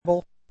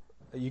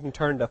You can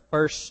turn to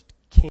 1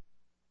 Kings.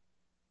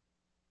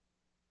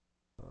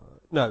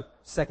 No,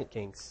 2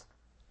 Kings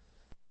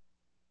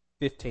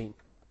 15.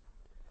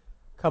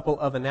 Couple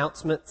of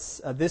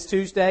announcements. This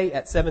Tuesday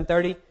at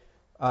 7:30,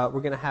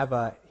 we're going to have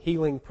a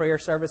healing prayer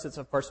service. It's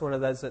the first one of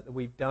those that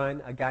we've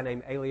done. A guy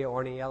named Elio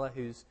Orniella,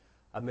 who's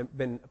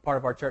been a part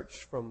of our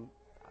church from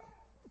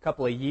a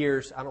couple of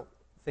years. I don't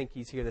think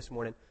he's here this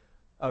morning.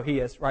 Oh, he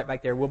is, right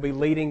back there. We'll be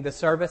leading the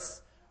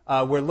service.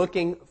 We're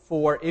looking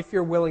for, if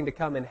you're willing to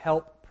come and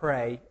help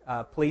pray,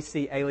 please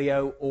see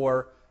Elio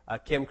or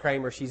Kim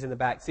Kramer. She's in the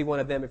back. See one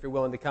of them if you're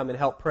willing to come and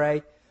help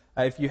pray.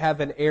 If you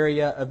have an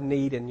area of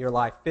need in your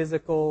life,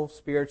 physical,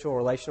 spiritual,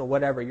 relational,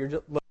 whatever, you're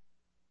just looking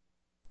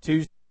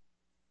Tuesday,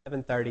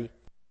 7:30.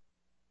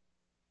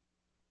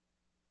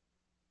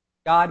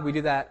 God, we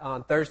do that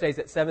on Thursdays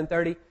at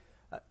 7:30.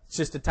 It's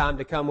just a time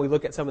to come. We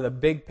look at some of the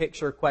big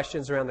picture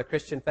questions around the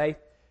Christian faith.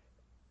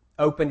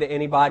 Open to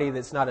anybody.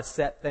 That's not a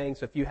set thing.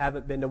 So if you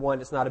haven't been to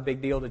one, it's not a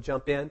big deal to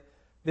jump in.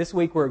 This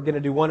week we're going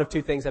to do one of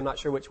two things. I'm not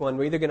sure which one.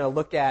 We're either going to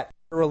look at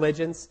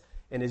religions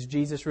and is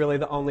Jesus really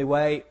the only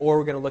way, or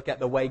we're going to look at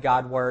the way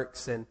God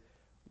works and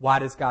why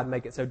does God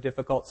make it so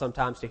difficult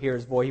sometimes to hear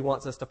His voice. He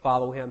wants us to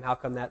follow Him. How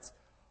come that's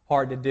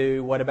hard to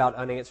do? What about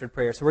unanswered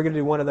prayer? So we're going to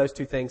do one of those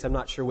two things. I'm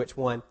not sure which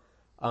one.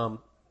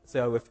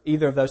 So if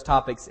either of those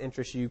topics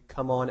interest you,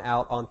 come on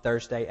out on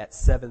Thursday at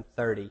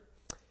 7:30.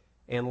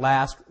 And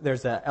last,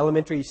 there's an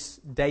elementary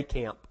day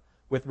camp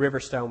with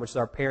Riverstone, which is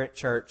our parent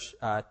church,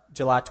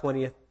 July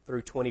 20th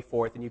through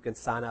 24th. And you can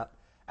sign up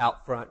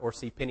out front or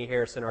see Penny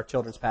Harrison, our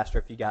children's pastor,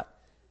 if you got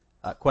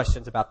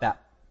questions about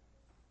that.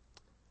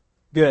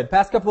 Good.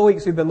 Past couple of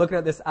weeks, we've been looking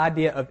at this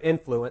idea of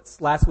influence.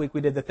 Last week,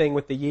 we did the thing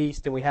with the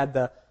yeast, and we had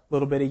the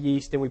little bit of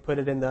yeast, and we put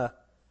it in the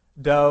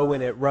dough,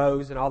 and it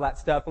rose, and all that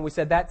stuff. And we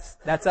said,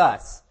 that's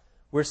us.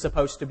 We're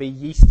supposed to be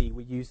yeasty.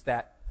 We used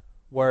that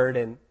word,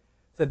 and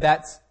so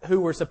that's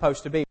who we're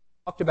supposed to be. We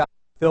talked about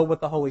filled with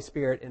the Holy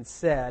Spirit and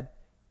said,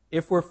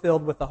 if we're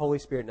filled with the Holy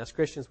Spirit, and as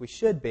Christians we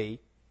should be,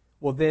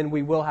 well then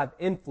we will have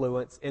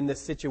influence in the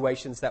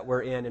situations that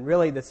we're in, and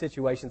really the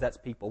situations, that's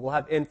people. We'll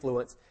have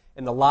influence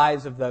in the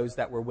lives of those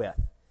that we're with.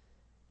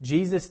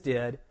 Jesus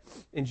did,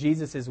 and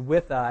Jesus is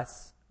with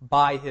us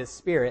by His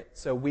Spirit,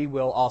 so we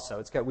will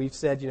also. We've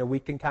said, we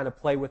can kind of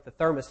play with the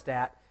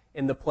thermostat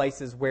in the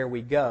places where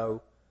we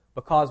go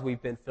because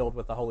we've been filled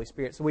with the Holy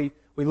Spirit. So we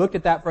looked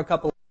at that for a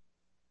couple of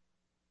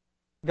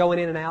going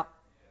in and out.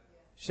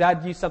 Should I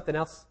use something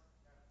else?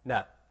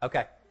 No.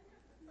 Okay.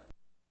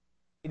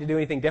 Need to do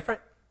anything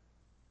different?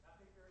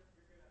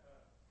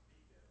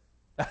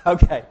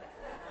 Okay.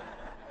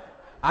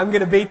 I'm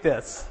going to beat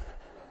this.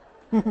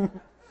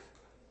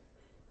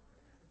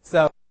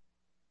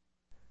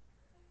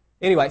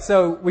 Anyway,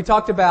 so we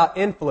talked about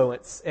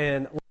influence,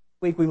 and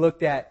last week we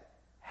looked at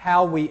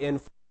how we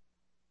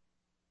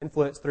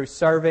influence through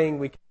serving.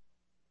 We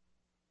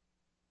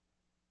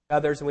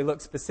others, and we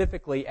looked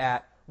specifically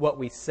at what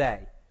we say.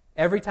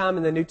 Every time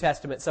in the New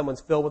Testament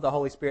someone's filled with the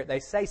Holy Spirit,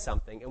 they say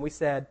something, and we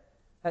said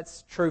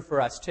that's true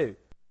for us too.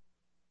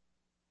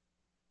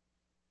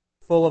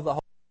 Full of the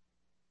Holy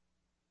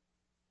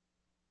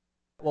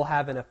Spirit will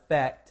have an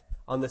effect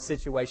on the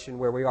situation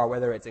where we are,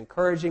 whether it's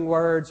encouraging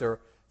words or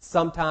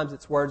sometimes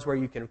it's words where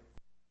you can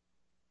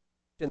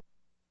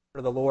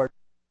for the Lord.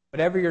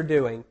 Whatever you're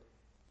doing,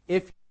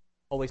 if you're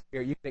the Holy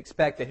Spirit, you can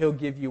expect that He'll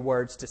give you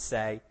words to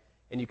say,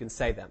 and you can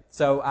say them.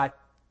 So I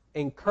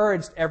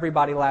encouraged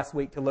everybody last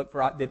week to look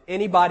for, did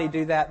anybody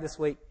do that this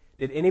week?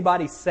 Did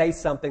anybody say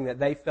something that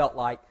they felt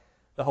like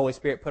the Holy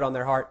Spirit put on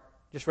their heart?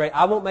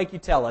 I won't make you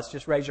tell us.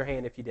 Just raise your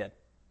hand if you did.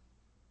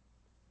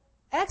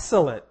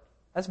 Excellent.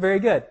 That's very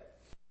good.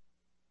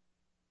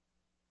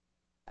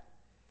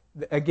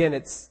 Again,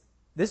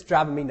 this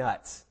driving me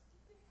nuts.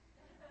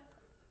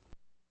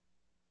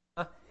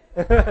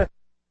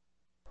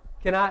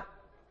 Can I?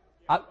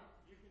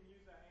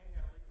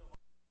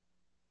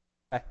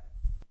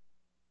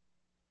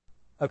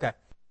 Okay.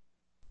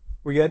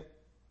 We good?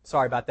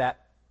 Sorry about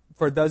that.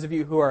 For those of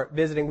you who are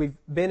visiting, we've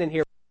been in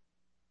here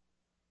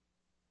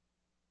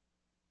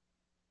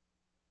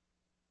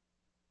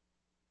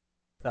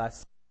with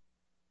us.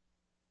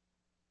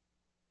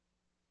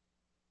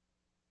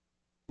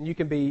 You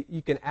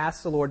can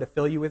ask the Lord to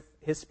fill you with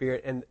His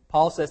Spirit, and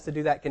Paul says to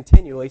do that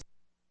continually.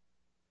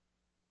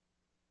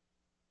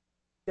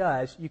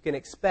 You can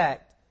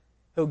expect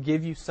He'll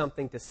give you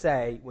something to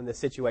say when the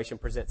situation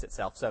presents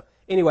itself. So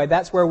anyway,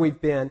 that's where we've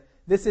been.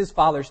 This is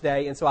Father's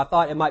Day, and so I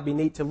thought it might be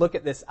neat to look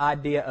at this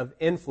idea of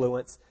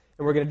influence,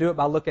 and we're going to do it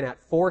by looking at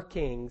 4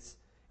 kings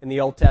in the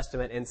Old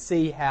Testament and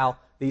see how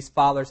these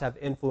fathers have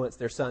influenced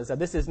their sons. Now,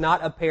 this is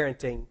not a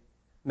parenting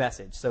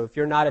message, so if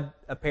you're not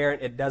a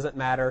parent, it doesn't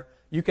matter.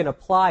 You can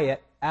apply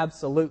it,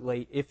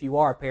 absolutely, if you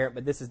are a parent,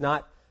 but this is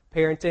not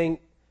parenting.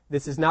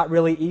 This is not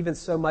really even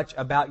so much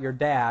about your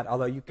dad,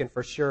 although you can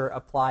for sure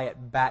apply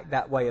it back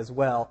that way as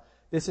well.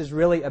 This is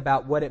really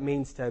about what it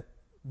means to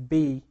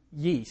be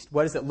yeast.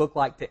 What does it look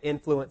like to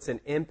influence and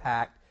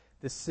impact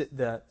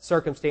the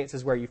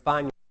circumstances where you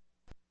find yourself?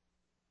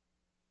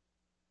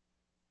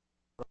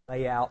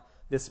 Lay out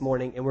this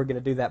morning, and we're going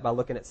to do that by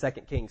looking at 2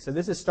 Kings. So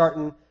this is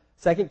starting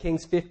 2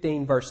 Kings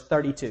 15, verse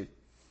 32.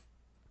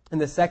 In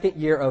the second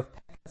year of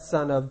Pekah,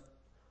 son of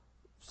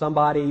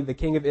somebody, the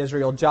king of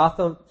Israel,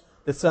 Jotham,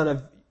 the son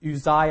of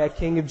Uzziah,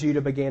 king of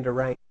Judah, began to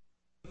reign.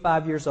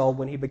 5 years old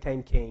when he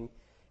became king,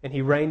 and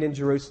he reigned in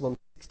Jerusalem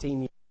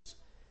 16 years.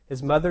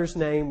 His mother's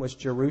name was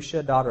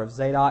Jerusha, daughter of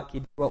Zadok. He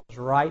did what was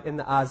right in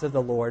the eyes of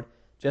the Lord,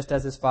 just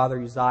as his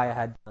father Uzziah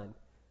had done.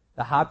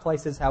 The high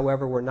places,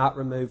 however, were not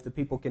removed. The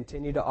people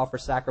continued to offer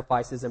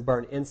sacrifices and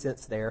burn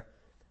incense there.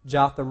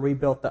 Jotham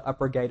rebuilt the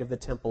upper gate of the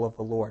temple of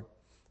the Lord.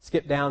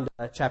 Skip down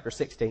to chapter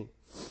 16.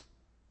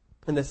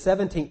 In the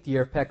 17th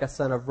year of Pekah,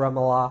 son of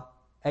Remaliah,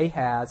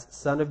 Ahaz,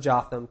 son of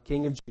Jotham,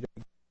 king of Judah,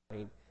 began to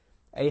reign.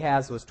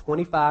 Ahaz was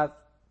 20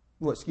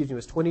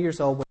 years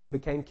old when he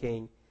became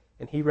king,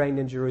 and he reigned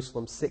in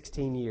Jerusalem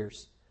 16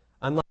 years.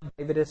 Unlike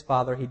David his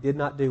father, he did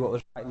not do what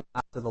was right in the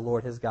eyes of the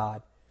Lord his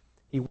God.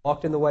 He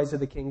walked in the ways of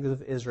the kings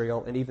of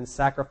Israel, and even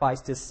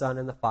sacrificed his son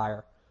in the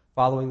fire,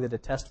 following the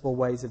detestable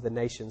ways of the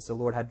nations the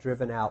Lord had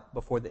driven out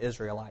before the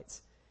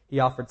Israelites. He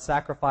offered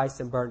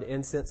sacrifice and burned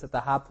incense at the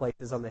high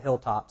places on the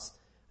hilltops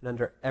and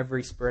under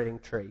every spreading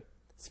tree.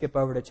 Skip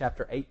over to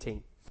chapter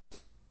 18.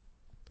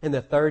 In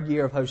the third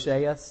year of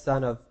Hoshea,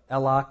 son of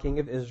Elah, king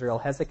of Israel,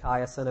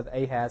 Hezekiah, son of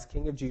Ahaz,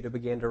 king of Judah,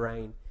 began to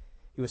reign.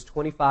 He was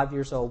 25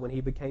 years old when he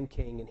became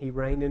king, and he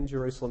reigned in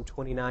Jerusalem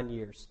 29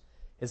 years.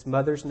 His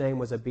mother's name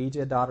was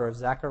Abijah, daughter of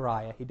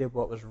Zechariah. He did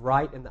what was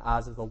right in the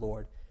eyes of the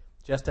Lord,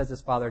 just as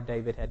his father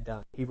David had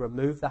done. He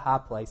removed the high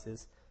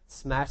places,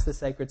 smashed the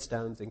sacred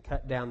stones, and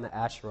cut down the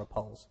Asherah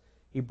poles.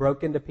 He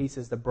broke into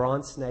pieces the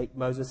bronze snake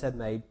Moses had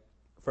made,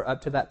 for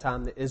up to that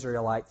time the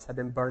Israelites had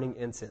been burning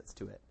incense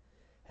to it.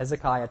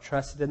 Hezekiah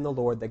trusted in the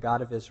Lord, the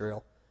God of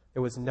Israel.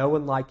 There was no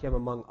one like him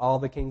among all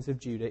the kings of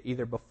Judah,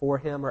 either before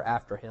him or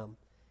after him.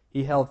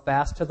 He held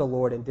fast to the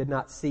Lord and did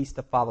not cease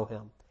to follow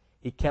him.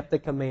 He kept the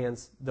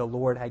commands the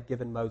Lord had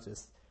given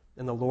Moses,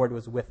 and the Lord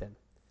was with him.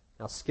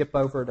 Now skip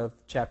over to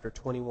chapter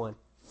 21.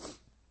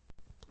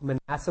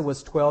 Manasseh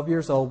was 12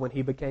 years old when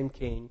he became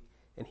king,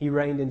 and he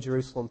reigned in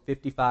Jerusalem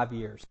 55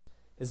 years.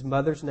 His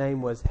mother's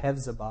name was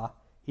Hephzibah.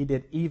 He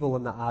did evil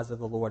in the eyes of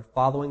the Lord,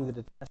 following the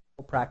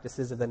detestable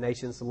practices of the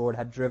nations the Lord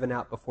had driven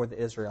out before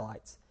the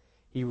Israelites.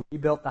 He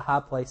rebuilt the high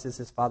places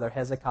his father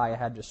Hezekiah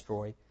had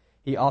destroyed.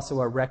 He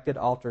also erected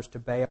altars to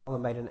Baal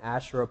and made an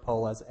Asherah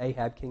pole, as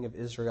Ahab, king of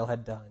Israel,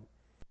 had done.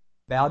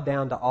 Bowed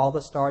down to all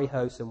the starry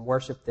hosts and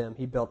worshipped them.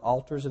 He built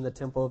altars in the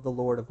temple of the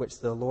Lord, of which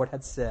the Lord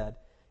had said,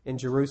 "In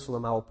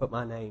Jerusalem I will put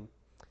my name."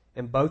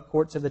 In both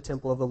courts of the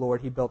temple of the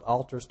Lord he built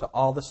altars to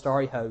all the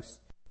starry hosts.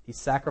 He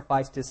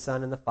sacrificed his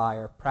son in the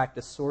fire,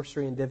 practiced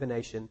sorcery and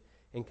divination,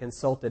 and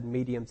consulted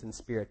mediums and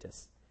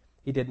spiritists.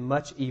 He did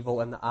much evil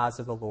in the eyes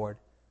of the Lord,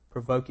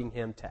 provoking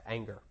him to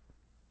anger.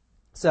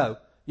 So,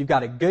 you've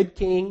got a good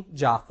king,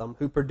 Jotham,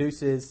 who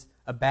produces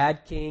a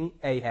bad king,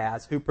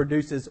 Ahaz, who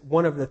produces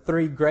one of the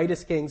three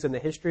greatest kings in the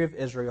history of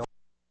Israel,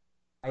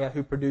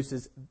 who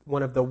produces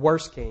one of the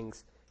worst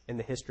kings in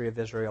the history of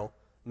Israel,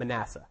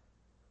 Manasseh.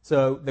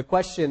 So the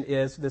question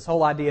is, this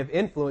whole idea of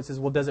influence is,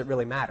 well, does it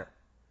really matter?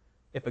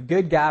 If a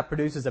good guy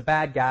produces a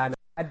bad guy, and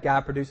a bad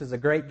guy produces a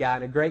great guy,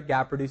 and a great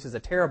guy produces a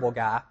terrible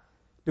guy,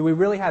 do we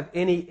really have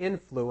any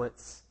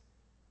influence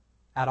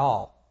at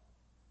all?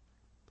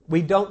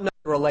 We don't know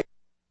the relationship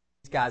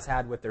these guys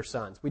had with their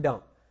sons. We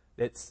don't.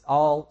 It's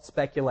all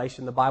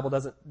speculation. The Bible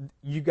doesn't.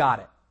 You got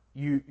it.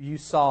 You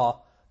saw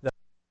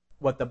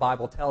what the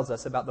Bible tells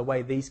us about the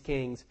way these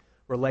kings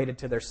related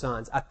to their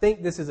sons. I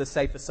think this is a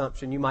safe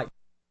assumption. You might.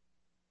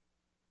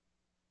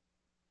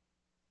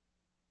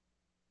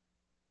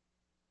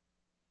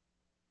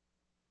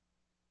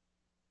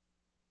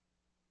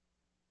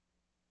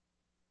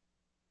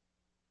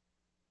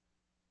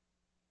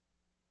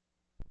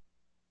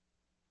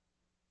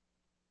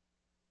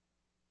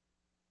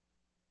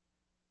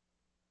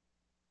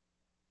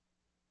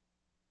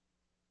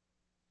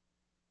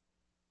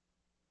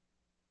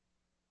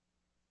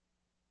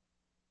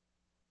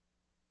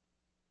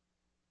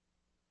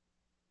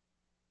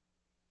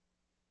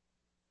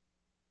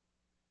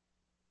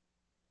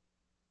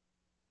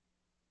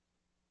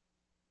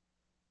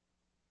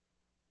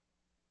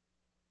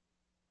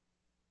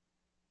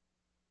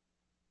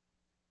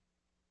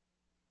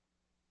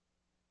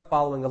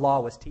 Following the law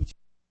was teaching.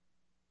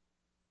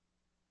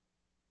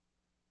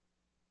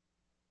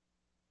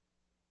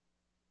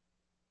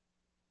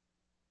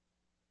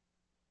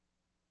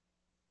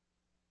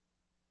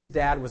 His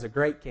dad was a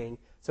great king,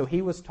 so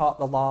he was taught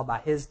the law by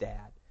his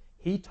dad.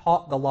 He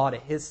taught the law to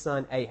his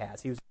son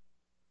Ahaz. He was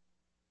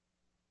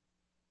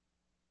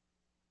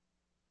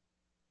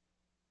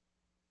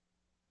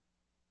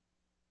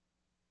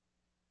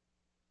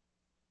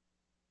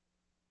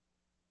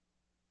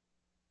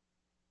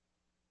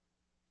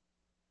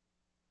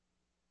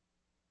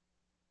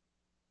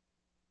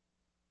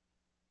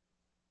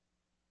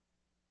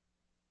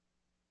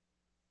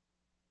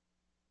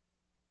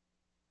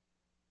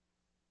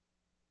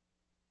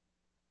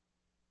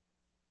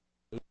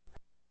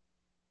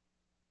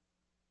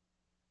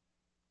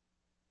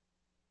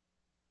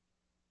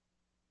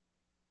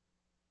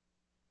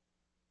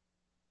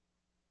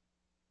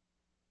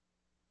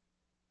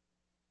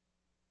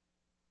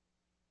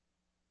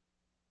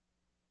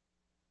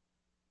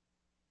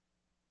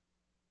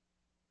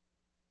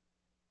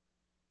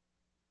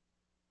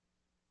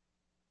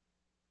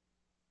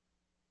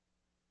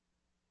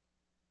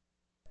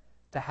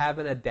to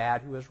having a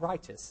dad who is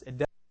righteous. It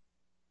doesn't.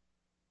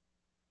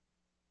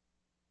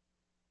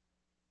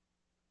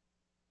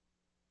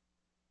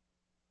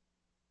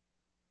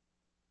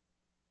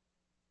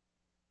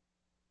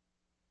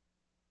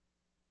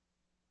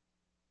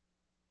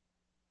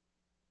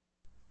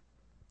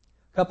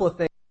 A couple of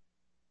things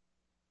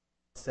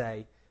I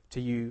say to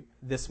you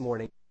this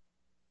morning.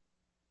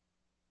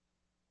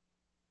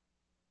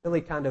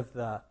 Really kind of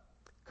the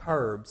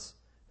curbs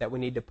that we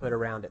need to put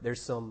around it.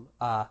 There's some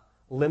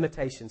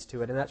limitations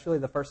to it, and that's really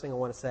the first thing I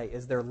want to say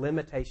is there are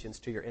limitations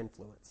to your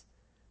influence.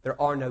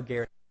 There are no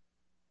guarantees.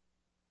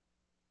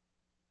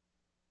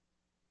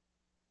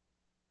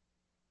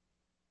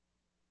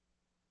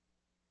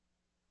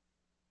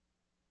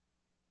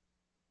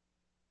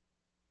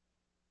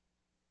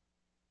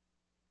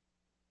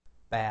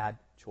 Bad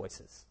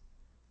choices.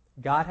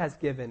 God has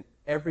given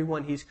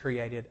everyone He's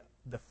created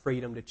the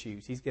freedom to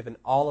choose. He's given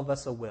all of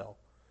us a will,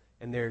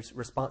 and there's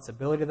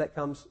responsibility that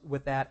comes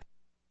with that.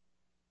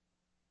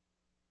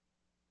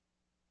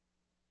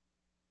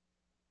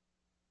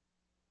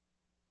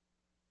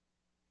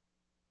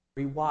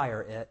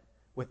 Rewire it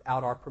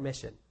without our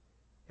permission,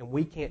 and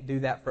we can't do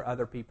that for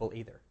other people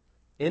either.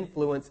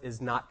 Influence is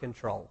not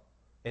control,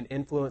 and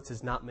influence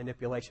is not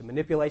manipulation.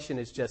 Manipulation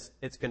is just,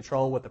 it's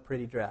control with a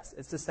pretty dress.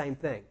 It's the same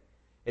thing.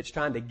 It's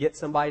trying to get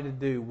somebody to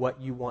do what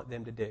you want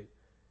them to do.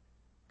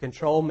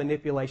 Control,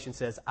 manipulation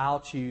says, I'll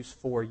choose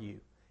for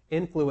you.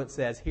 Influence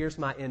says, here's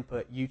my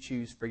input, you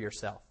choose for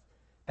yourself.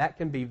 That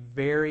can be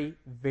very,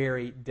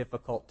 very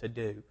difficult to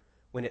do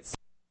when it's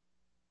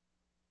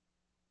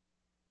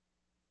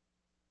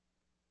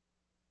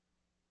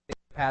the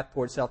path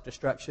towards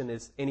self-destruction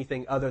is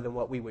anything other than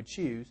what we would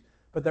choose.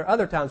 But there are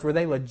other times where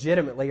they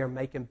legitimately are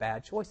making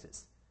bad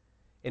choices.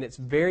 And it's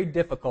very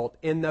difficult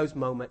in those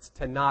moments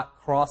to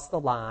not cross the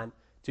line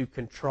to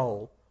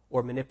control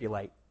or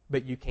manipulate,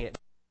 but you can't.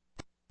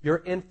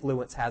 Your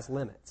influence has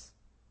limits.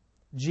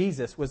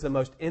 Jesus was the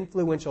most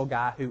influential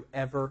guy who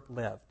ever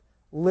lived.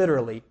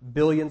 Literally,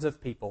 billions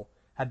of people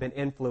have been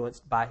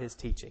influenced by his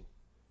teaching.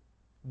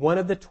 One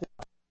of the 12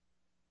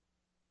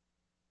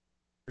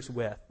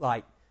 with,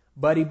 like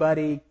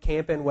buddy,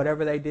 camping,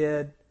 whatever they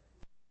did,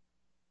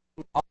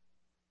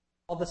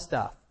 all the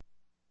stuff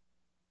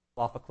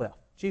off a cliff.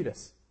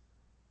 Judas.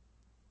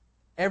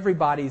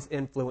 Everybody's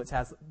influence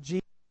has Jesus.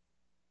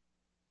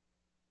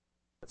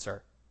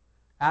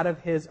 Out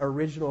of his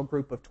original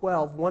group of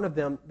 12, one of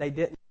them, they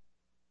didn't.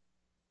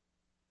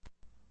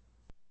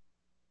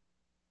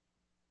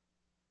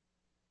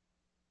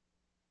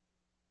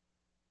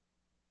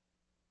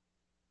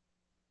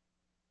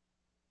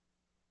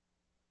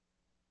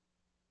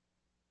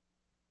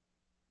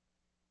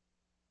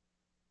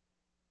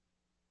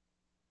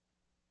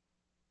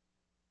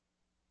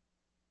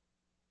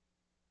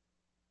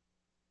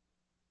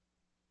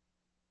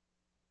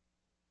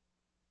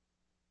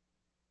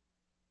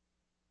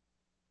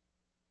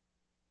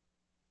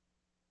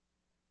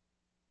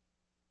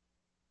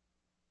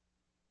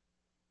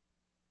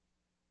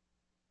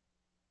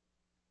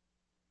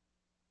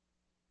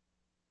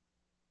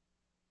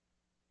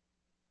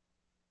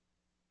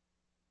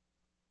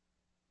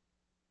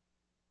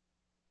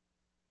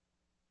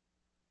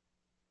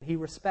 He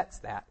respects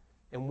that,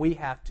 and we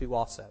have to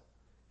also.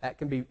 That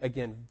can be,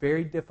 again,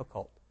 very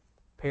difficult.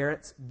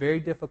 Parents, very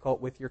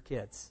difficult with your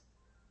kids.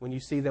 When you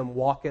see them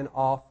walking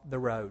off the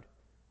road,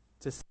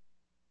 to say,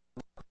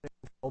 I'm not going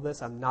to control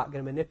this, I'm not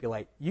going to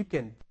manipulate. You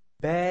can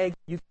beg,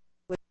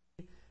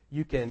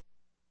 you can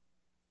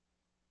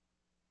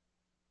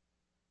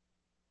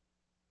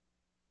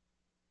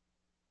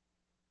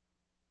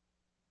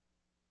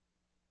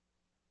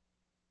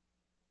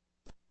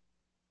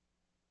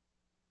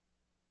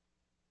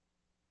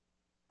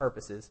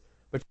purposes,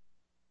 but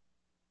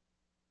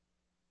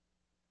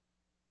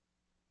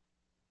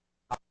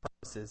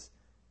purposes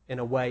in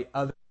a way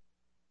other,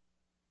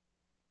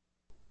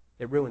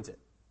 it ruins it.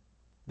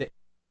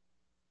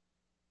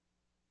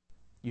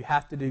 You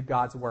have to do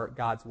God's work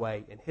God's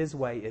way, and His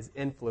way is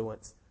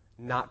influence,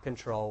 not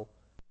control.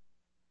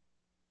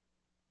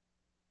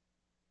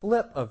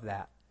 Flip of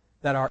that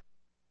are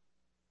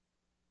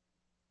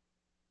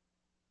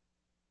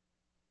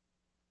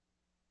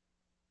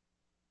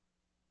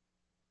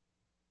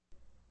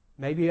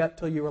maybe up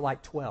till you were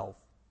like 12,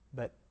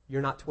 but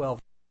you're not 12.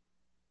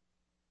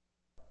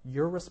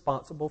 You're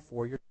responsible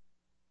for your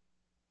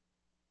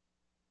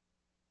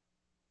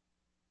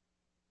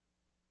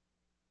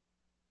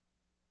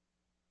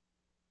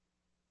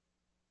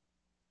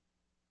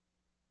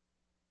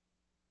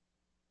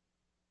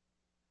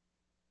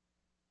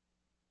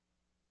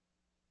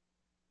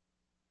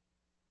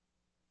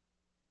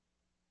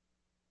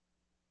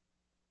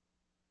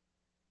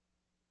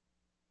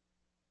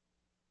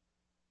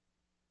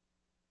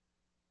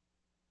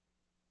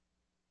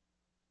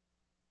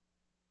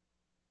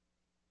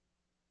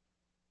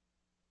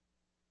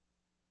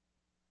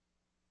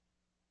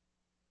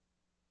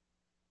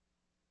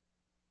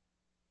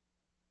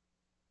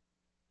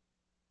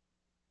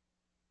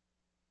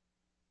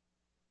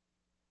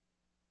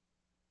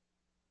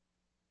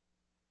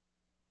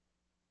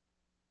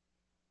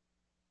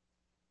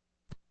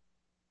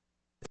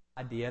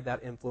idea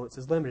that influence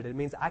is limited. It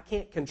means I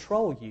can't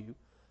control you.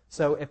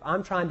 So if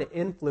I'm trying to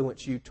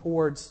influence you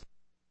towards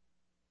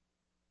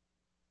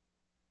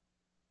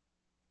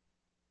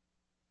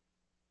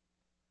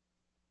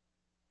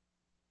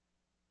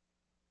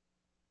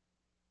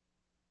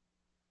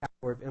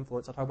power of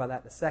influence, I'll talk about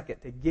that in a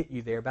second, to get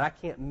you there, but I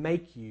can't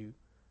make you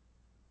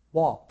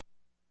walk.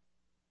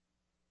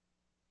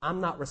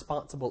 I'm not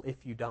responsible if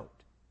you don't.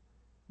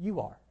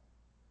 You are.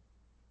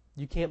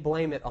 You can't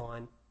blame it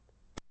on.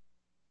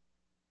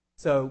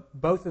 So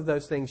both of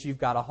those things you've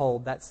got to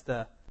hold. That's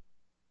the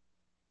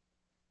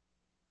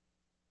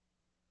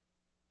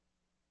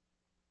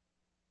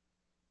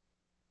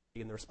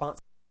and the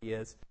responsibility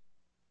is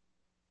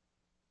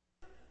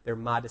they're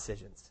my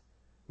decisions.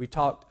 We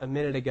talked a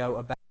minute ago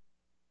about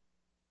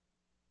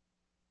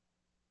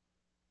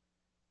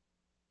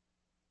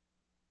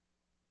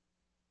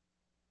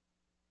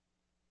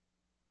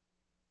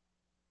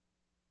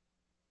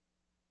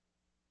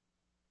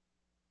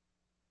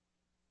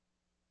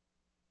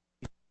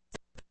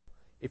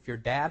if your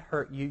dad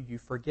hurt you, you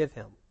forgive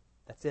him.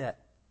 That's it.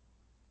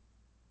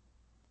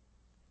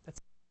 That's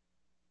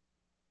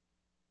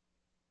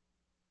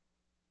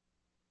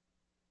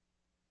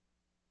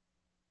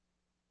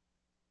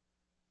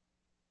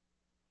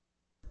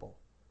simple.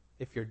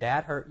 If your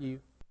dad hurt you, you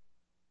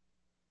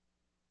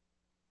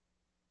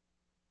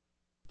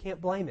can't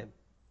blame him.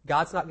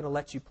 God's not going to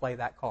let you play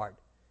that card.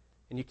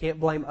 And you can't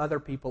blame other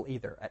people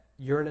either.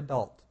 You're an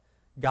adult.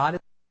 God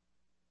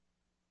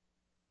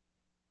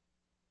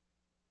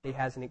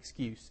has an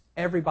excuse.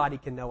 Everybody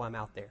can know I'm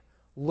out there.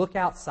 Look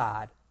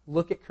outside.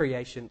 Look at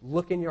creation.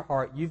 Look in your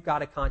heart. You've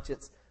got a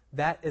conscience.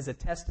 That is a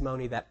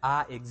testimony that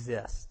I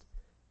exist.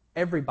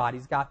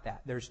 Everybody's got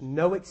that. There's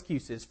no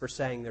excuses for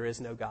saying there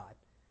is no God.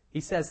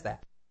 He says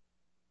that.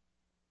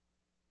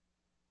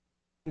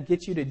 It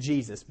gets you to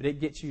Jesus, but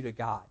it gets you to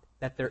God.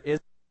 That there is.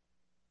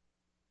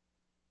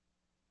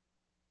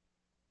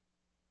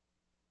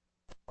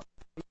 All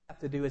we have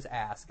to do is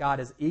ask.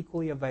 God is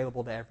equally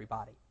available to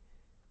everybody.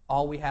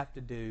 All we have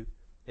to do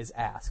is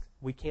ask.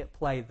 We can't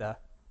play the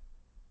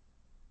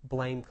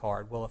blame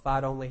card. Well, if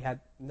I'd only had...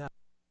 No.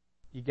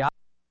 You got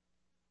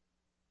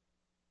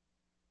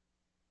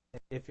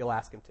if you'll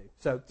ask him to.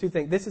 So, two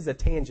things. This is a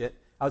tangent.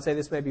 I would say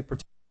this may be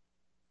particular.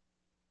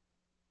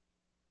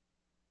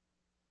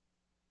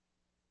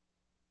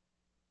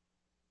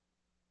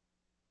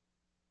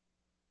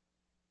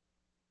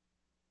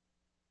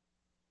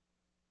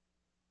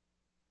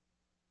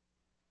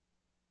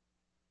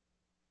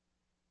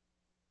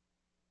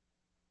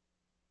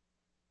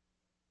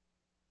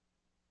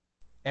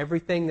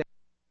 Everything that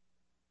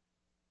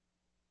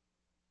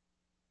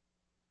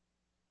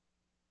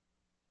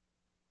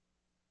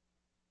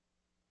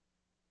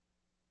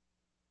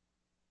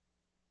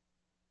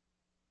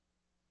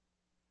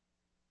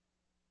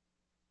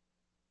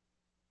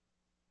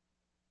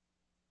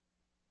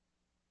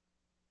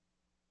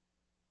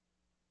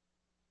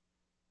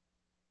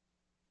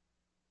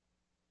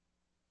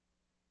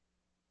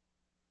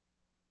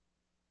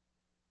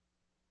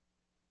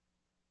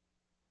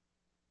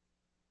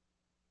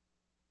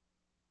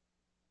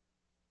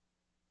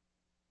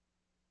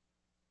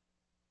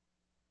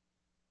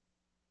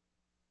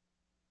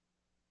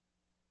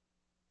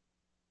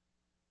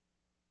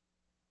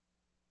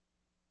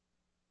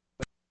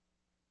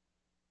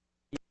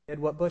did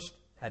what Bush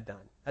had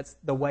done. That's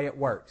the way it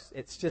works.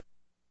 It's just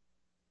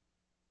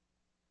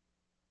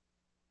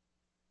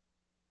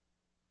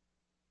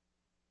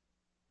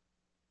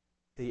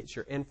it's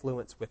your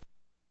influence with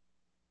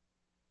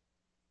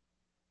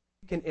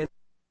you can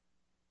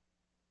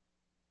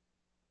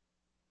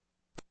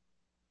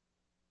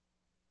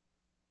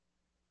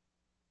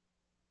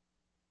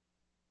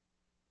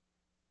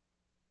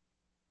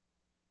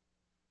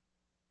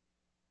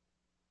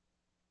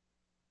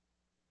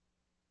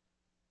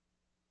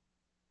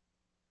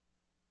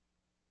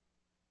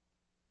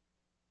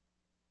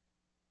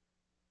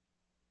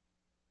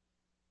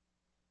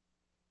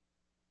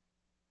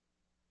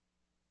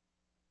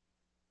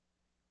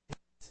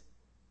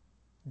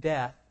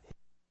death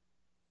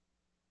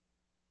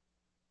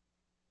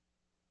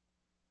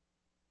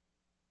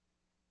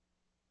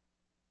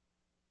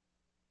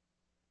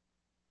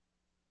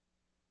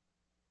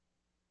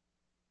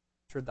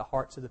entered the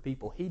hearts of the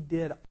people. He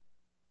did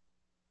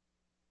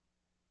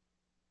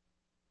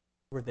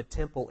for the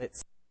temple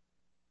itself,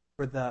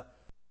 for the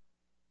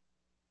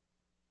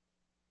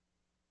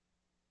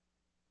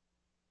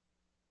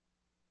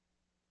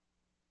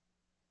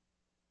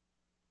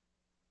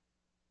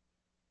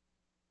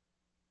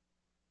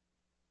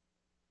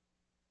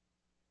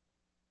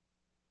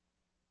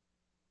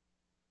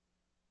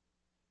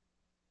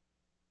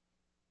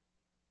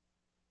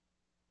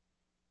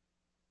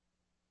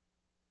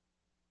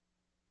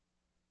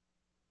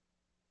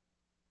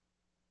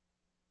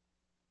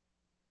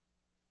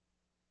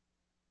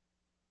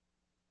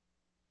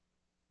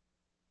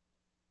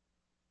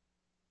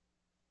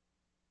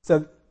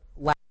so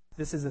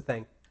this is the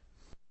thing.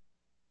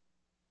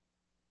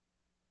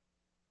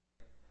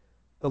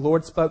 The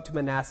Lord spoke to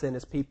Manasseh and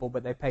his people,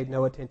 but they paid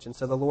no attention.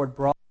 So the Lord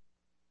brought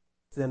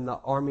them the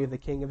army of the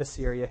king of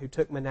Assyria, who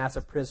took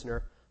Manasseh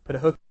prisoner, put a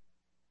hook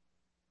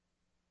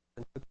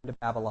and took him to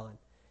Babylon.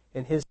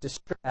 In his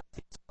distress,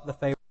 he sought the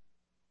favor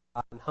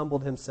of God and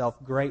humbled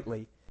himself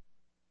greatly.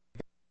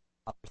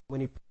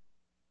 When he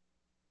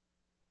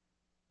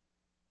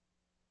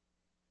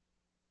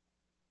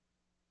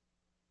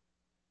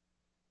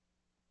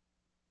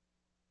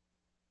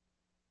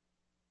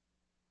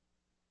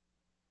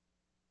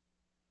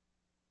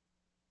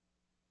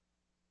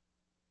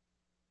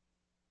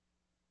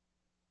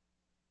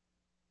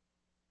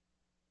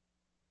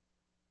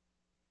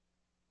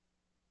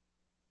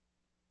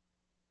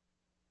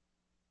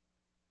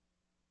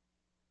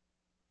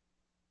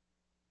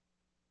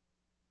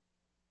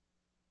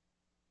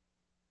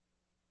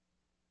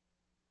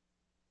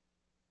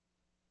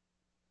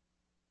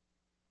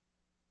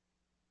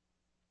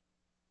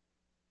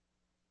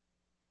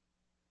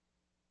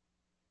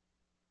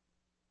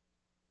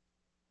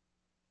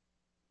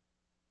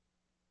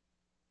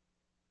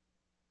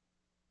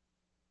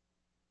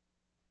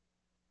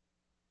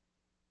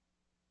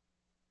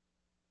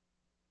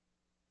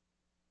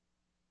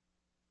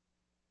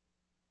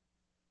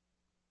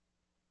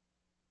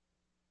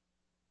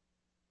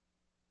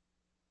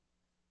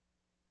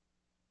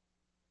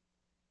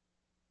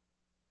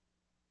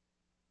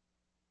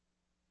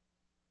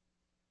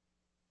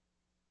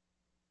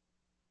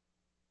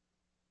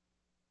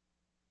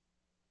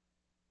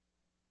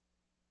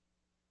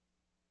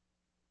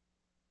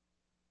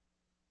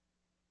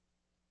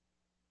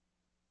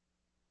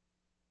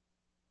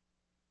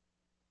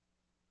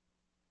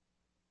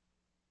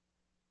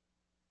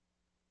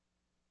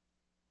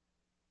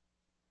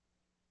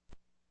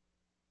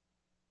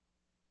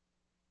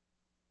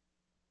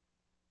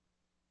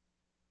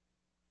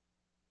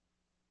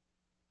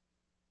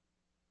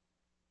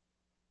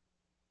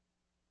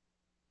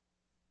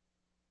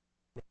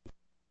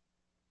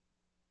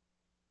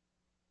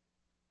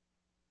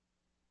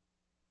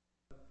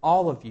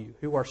all of you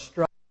who are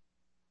struggling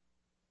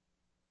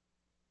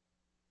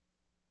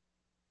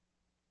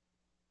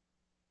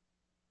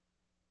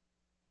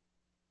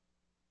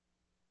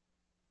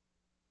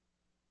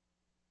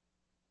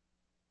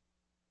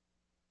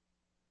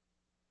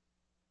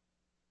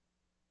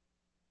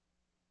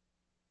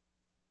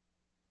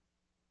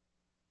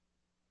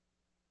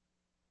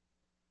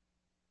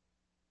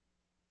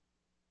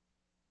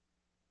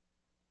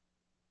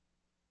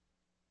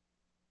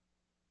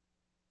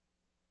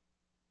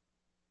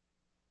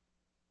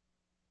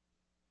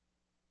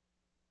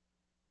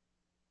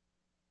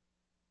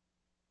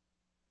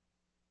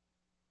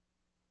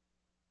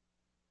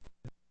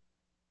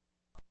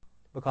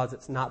because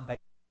it's not based.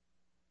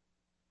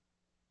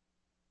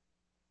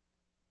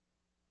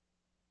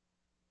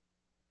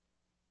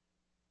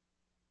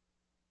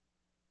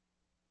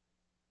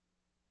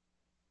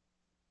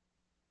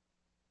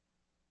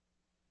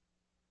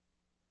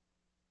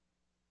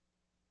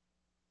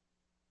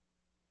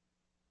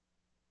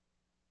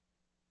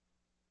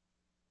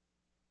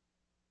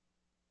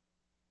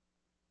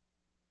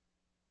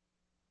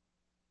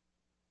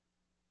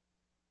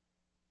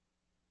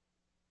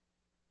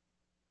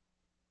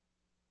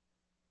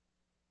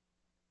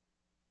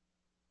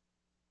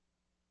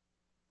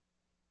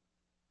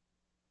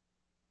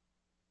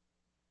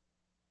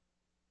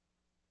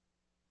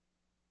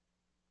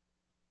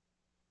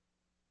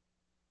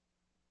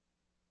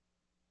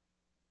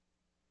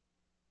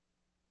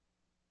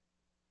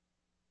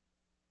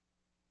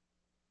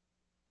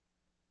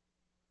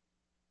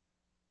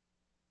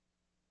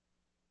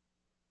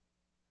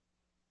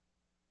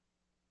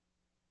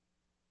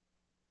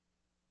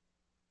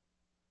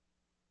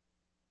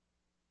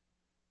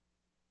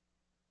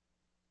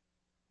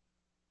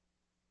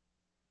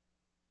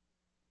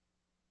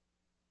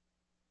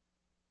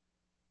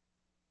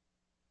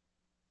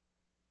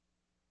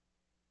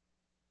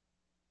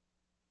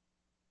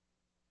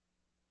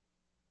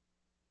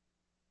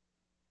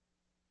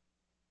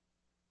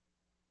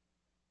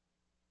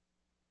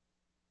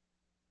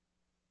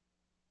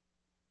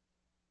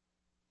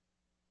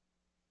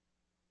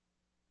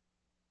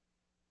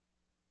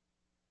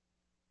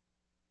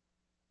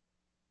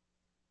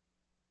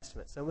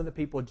 Some of the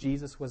people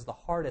Jesus was the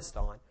hardest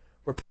on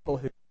were people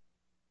who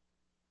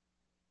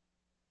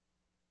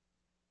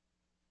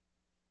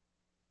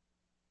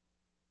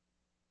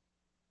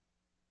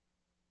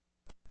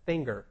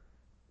finger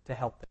to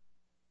help them.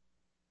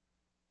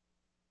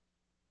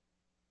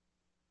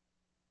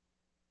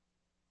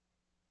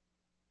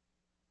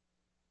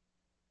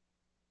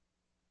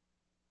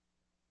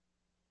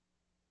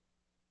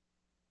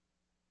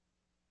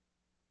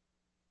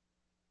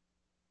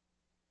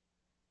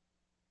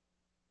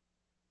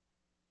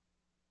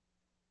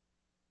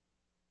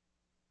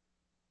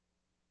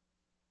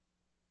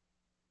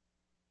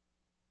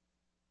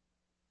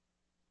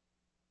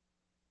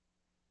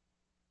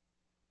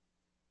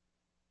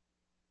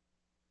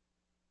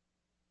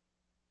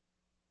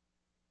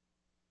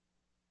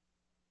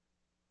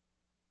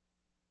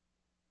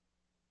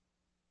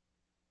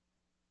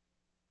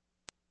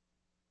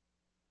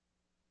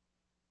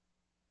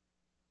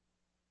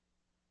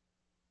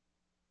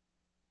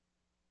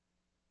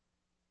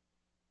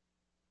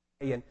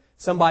 and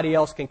somebody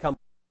else can come.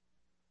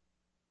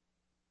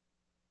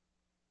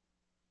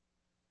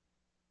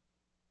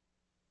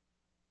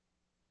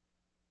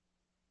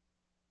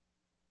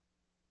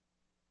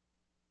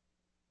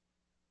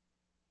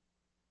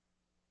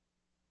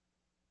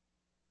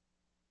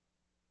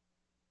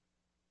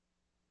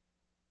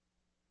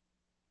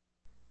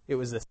 It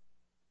was this.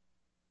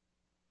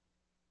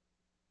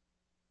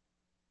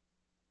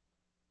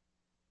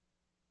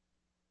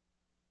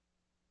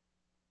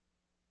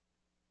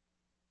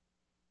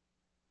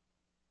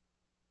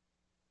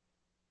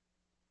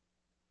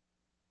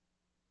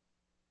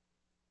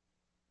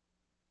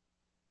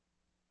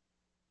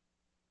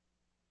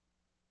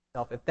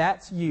 If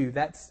that's you,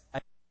 that's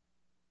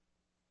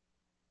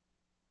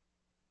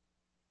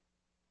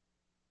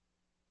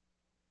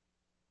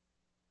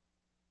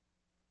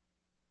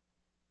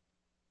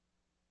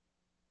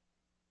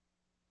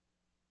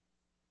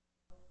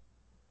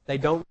they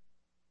don't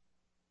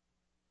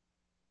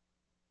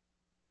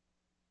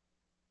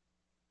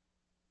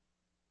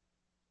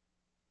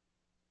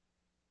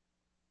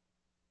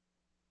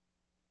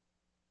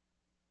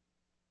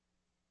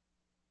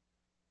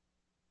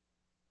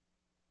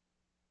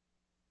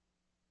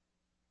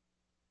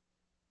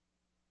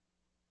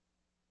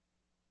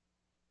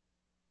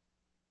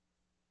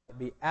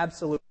be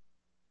absolute.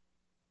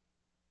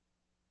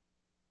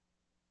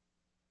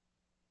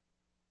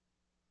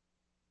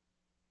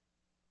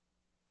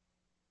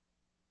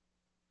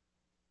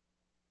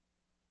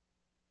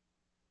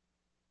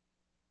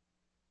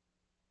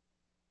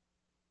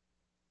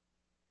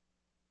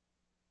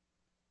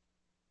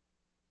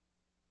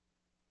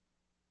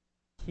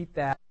 Keep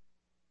that.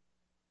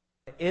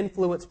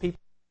 Influence people.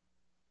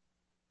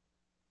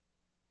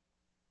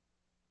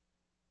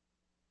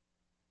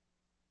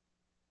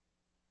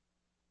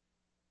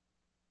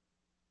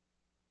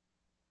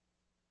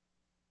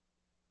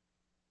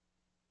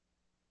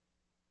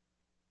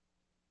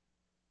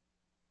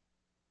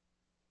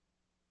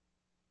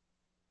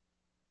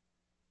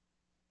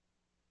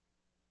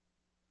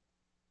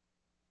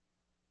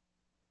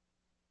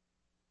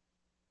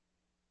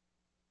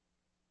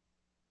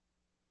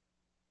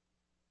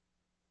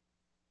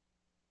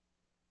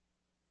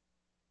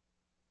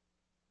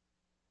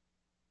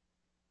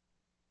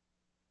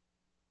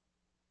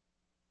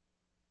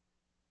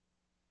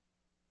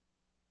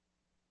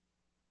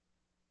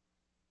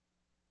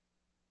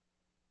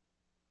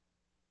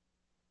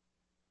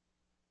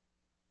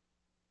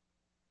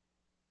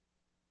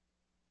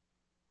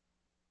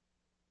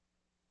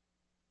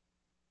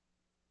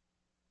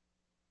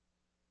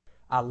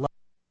 I love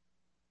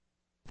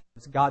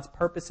God's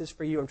purposes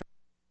for you. I'm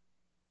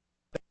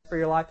trying for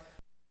your life.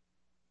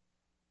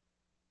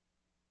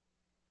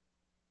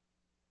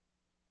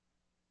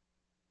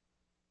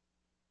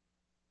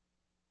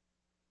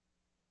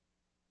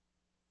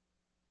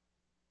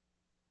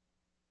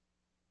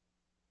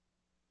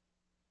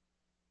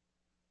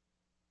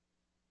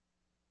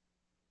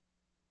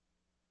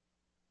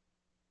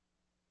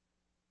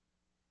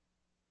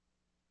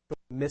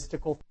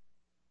 Mystical.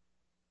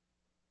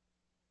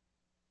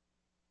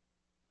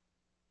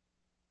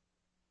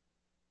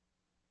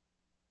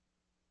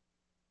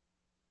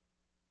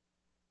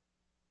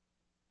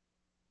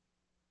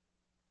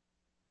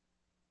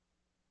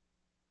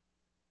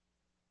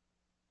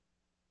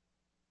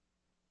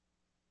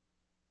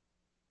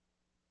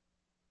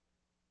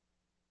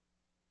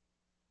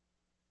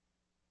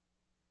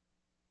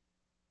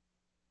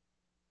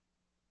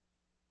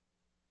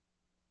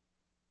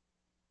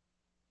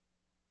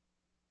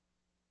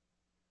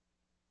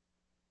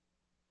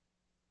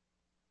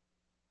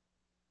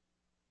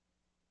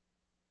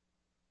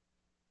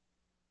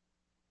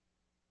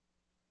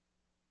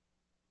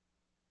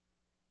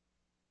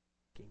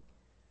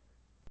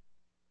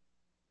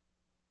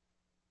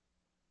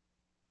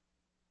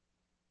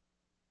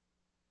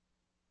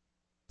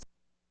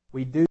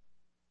 We do,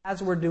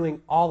 as we're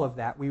doing all of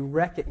that, we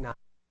recognize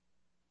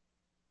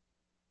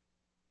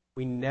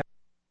we never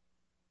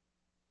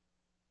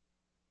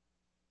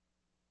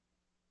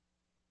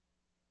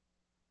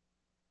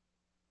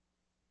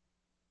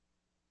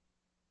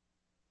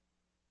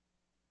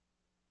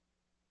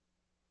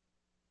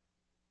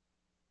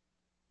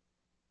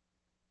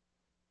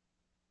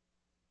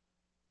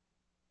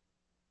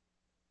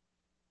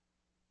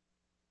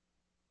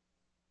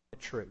the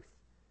truth.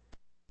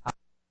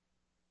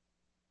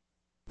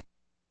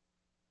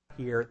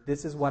 Here,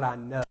 this is what I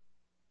know.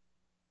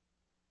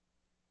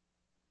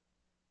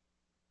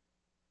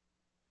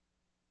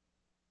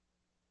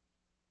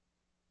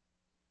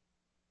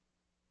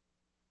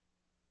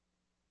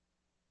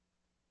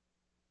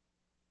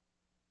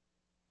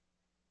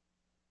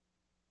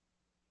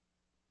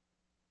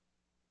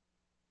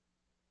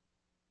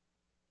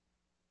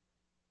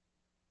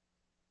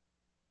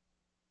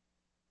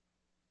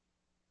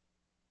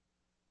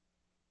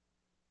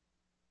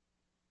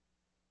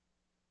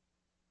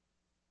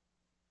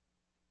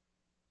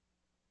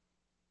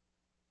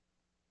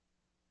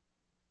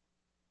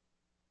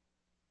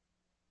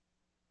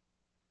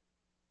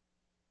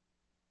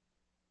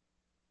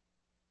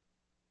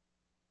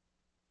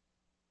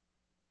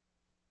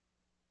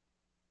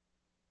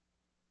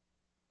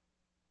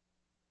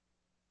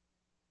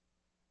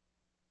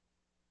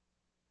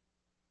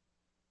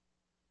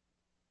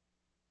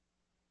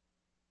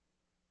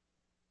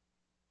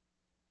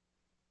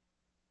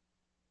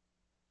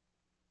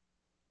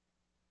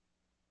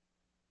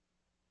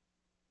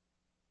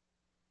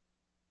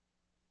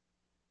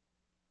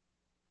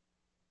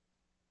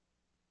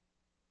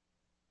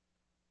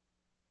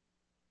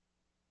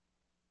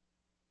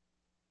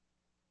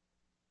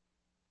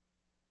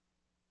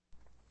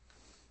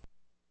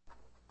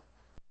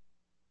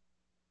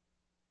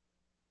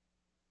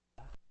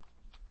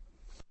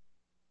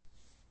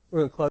 We're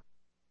going to close.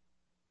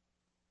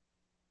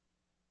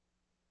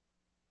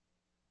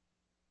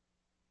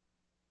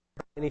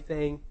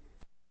 Anything,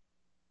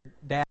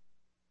 Dad,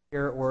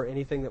 here, or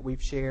anything that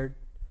we've shared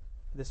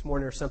this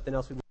morning, or something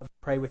else, we'd love to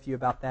pray with you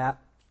about that.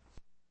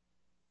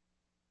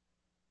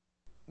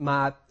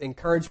 My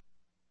encouragement.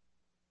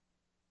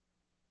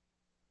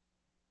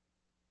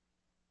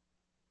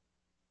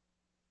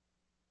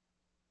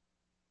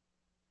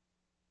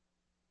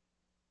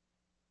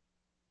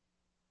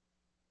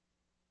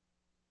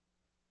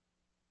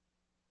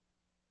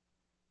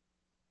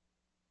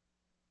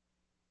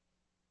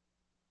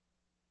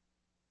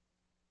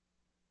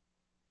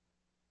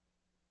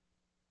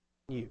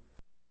 You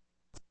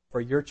for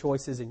your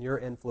choices and your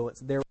influence.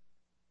 They're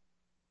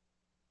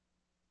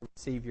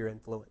receive your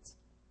influence.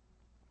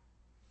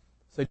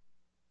 So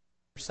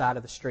side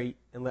of the street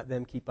and let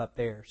them keep up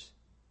theirs.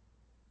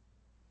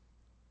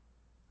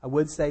 I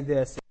would say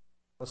this.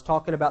 I was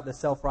talking about the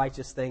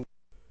self-righteous thing.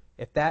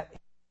 If that,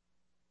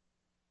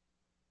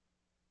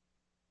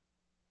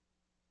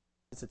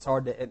 it's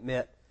hard to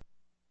admit.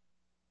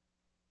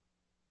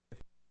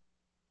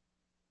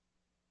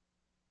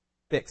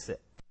 Fix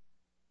it.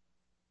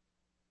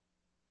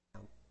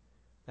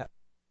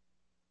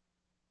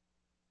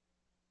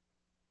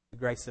 The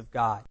grace of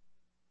God.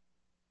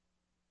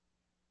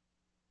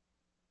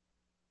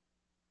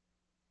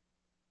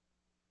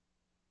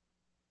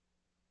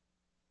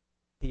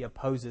 He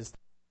opposes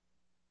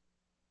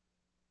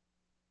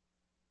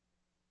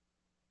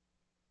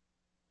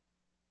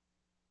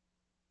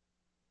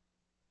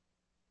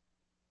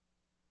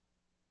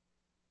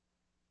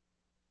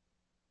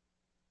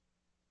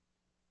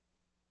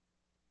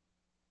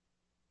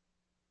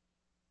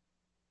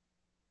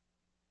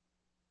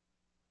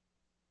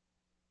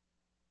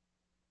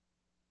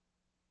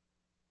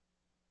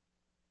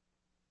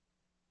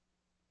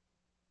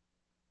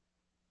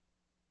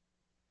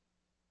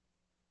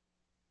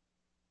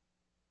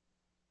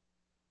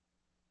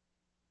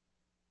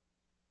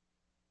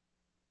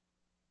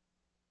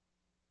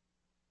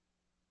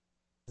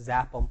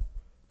zap them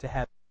to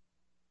heaven.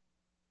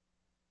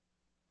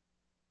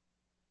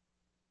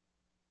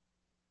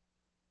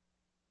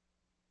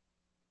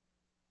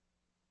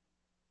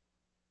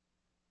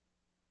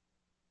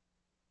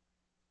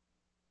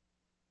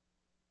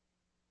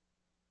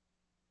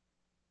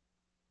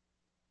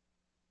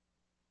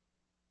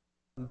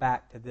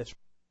 Back to this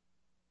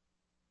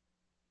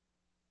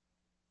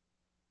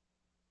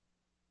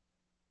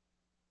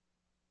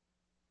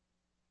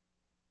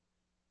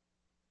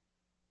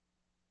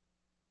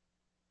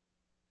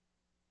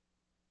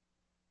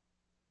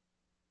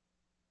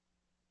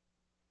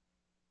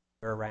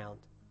around.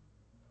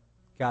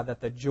 God,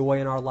 that the joy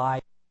in our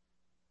life,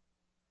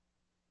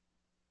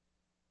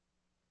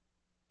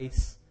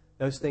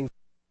 those things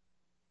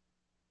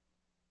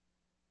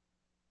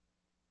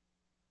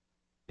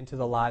into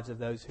the lives of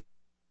those who